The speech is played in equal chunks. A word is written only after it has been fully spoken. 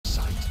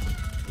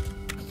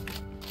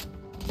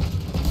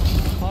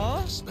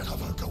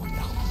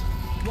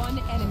One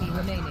enemy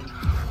remaining.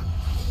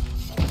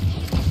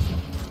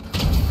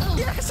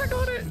 Yes, I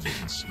got it!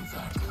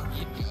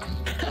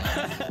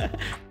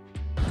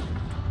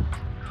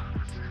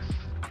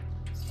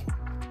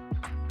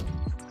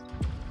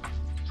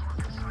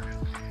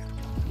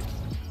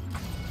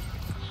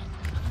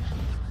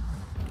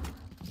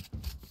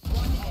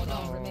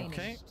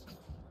 Okay.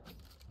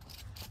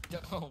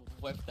 Don't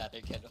whip that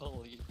again,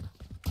 holy.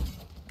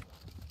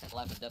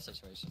 Life and death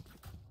situation.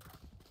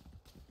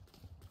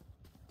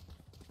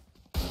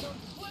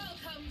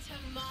 Welcome to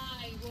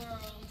my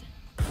world.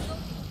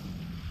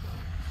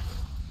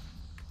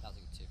 That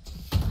was a good too.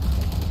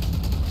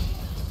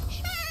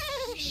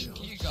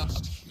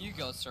 You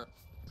go, sir.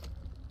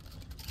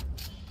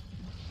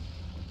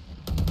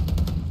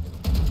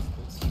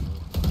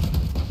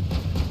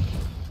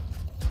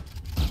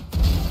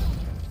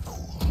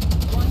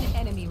 One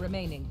enemy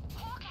remaining.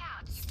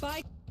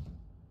 Spike.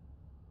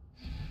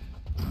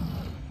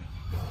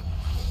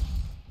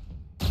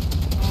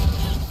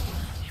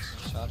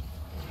 Shot.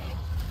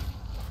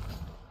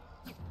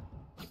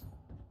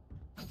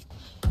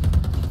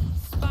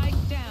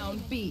 Spike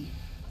down B.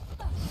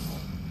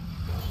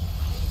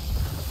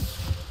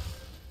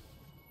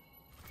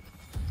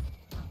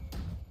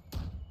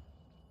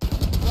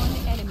 One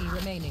enemy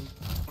remaining.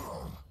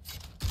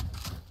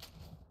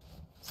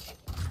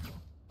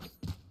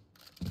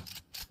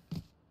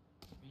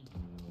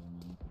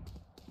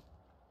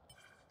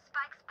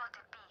 Spike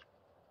spotted B.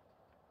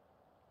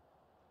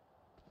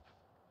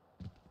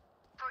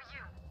 For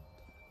you.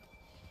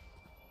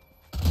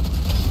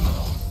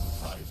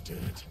 5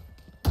 dead.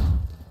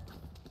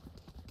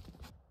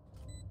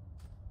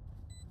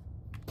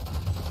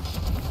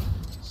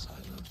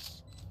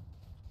 Silence.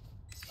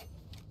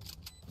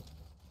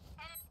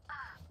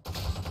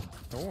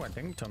 Oh, I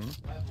dinked him.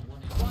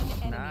 One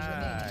enemy remaining.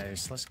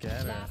 Nice, let's get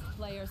it. Last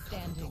player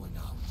standing. Going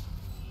out.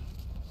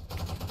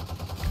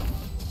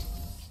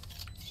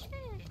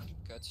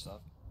 Good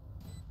stuff.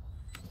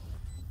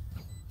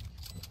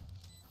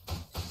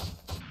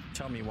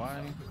 Tell me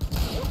why.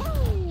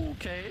 Woohoo!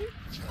 Okay.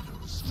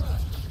 Shadows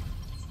traveling.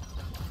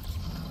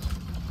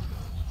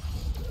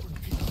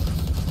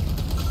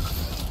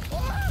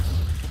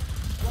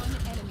 One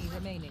enemy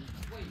remaining.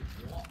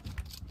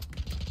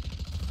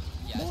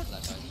 Yeah, What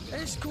that's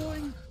is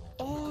going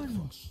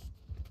on?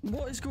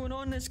 What is going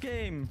on in this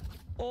game?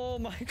 Oh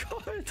my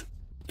god.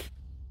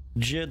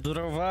 Jid,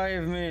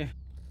 revive me.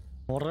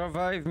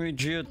 Revive me,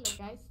 Jid.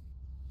 Hello, guys.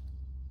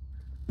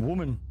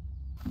 Woman.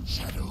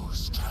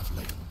 Shadows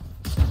traveling.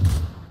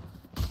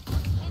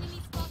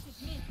 Enemy spotted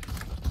mid.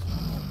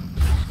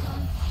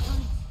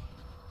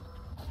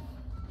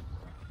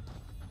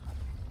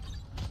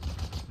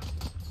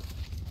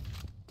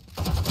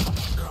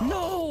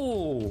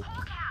 No!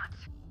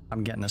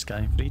 I'm getting this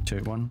guy. 3, 2,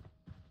 1.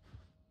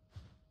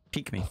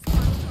 Peek me.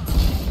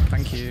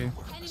 Thank you.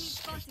 Enemy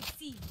spotted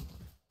C.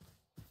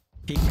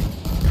 Peek me.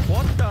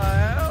 What the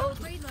hell?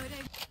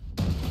 Reloading.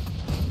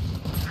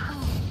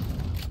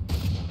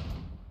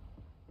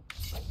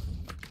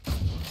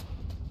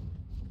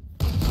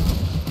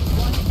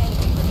 One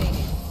enemy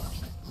remaining.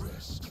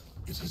 Rest.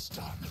 It is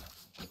done.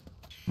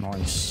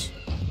 Nice.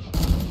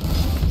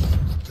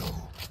 Go.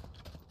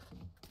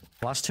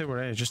 Last two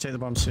were A. Just take the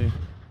bomb C.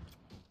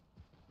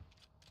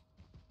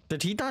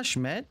 Did he dash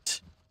mid?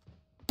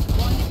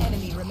 One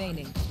enemy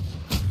remaining.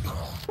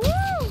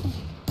 Woo!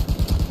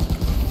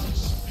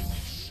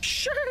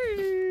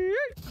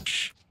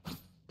 Sheesh.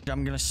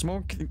 I'm gonna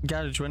smoke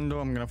garage window,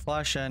 I'm gonna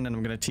flash in, and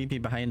I'm gonna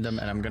TP behind them,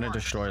 and I'm gonna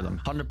destroy them.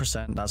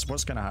 100%, that's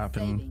what's gonna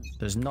happen.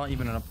 There's not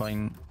even a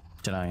point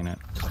denying it.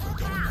 Cover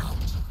going out.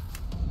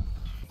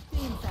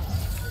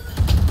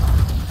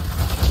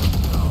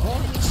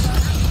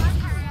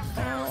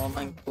 Oh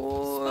my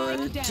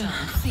god. Spike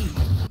down C.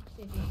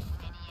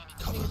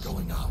 Cover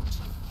going out.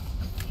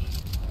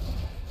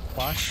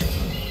 Flash.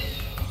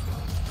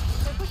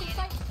 They're pushing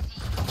site.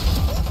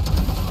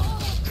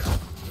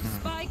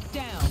 Spike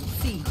down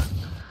C.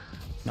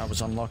 That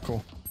was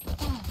unlucky.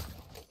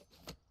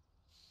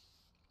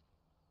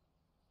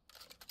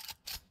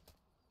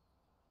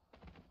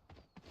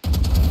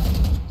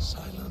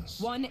 Silence.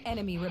 One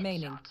enemy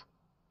remaining.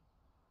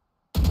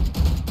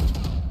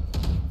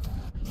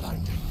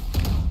 Blinding.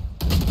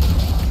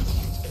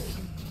 It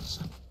ends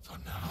for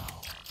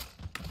now.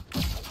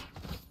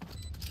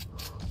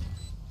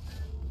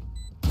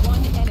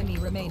 One enemy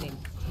remaining.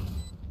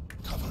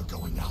 Cover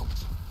going out.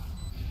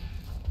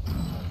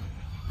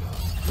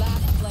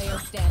 Last player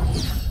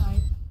standing.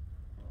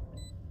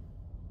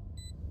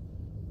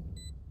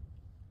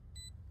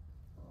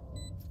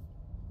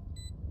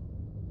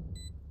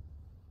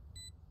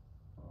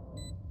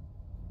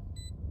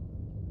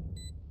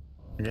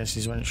 I guess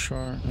he's went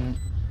short. Yeah.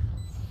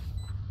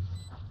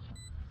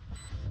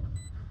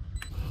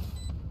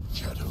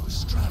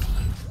 Shadows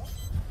traveling.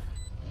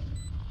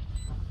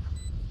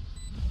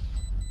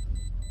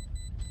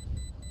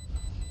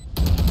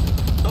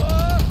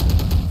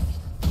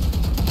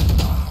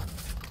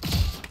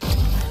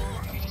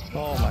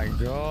 Oh my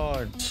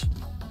god.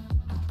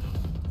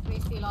 Three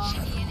C long.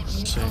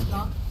 See.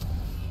 Long.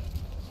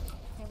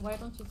 Why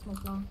don't you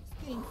smoke long?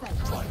 You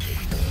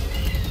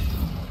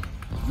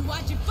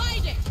want to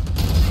find it?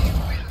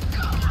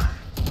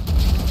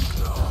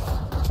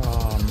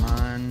 Oh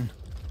man.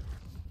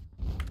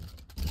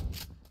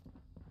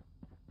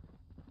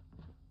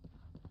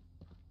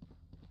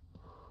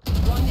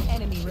 One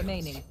enemy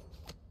remaining.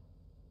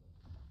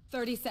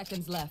 30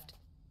 seconds left.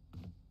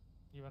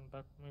 He went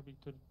back maybe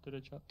to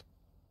the chat.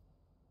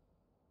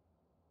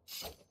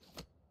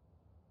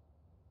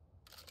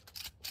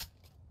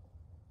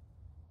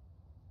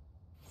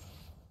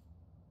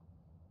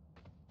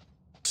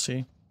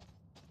 See?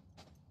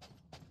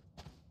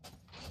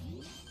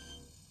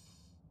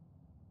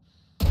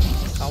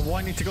 I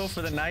wanted to go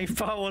for the knife,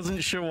 but I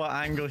wasn't sure what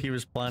angle he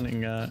was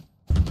planning at.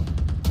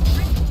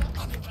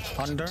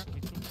 Under?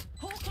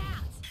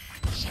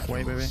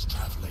 Wait, baby.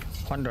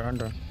 Under.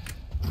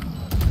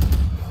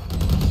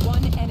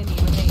 One enemy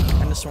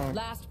remaining. And this one.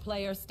 Last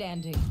player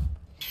standing.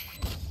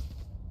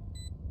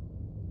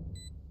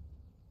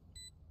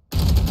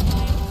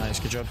 Nice,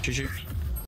 good job, GG.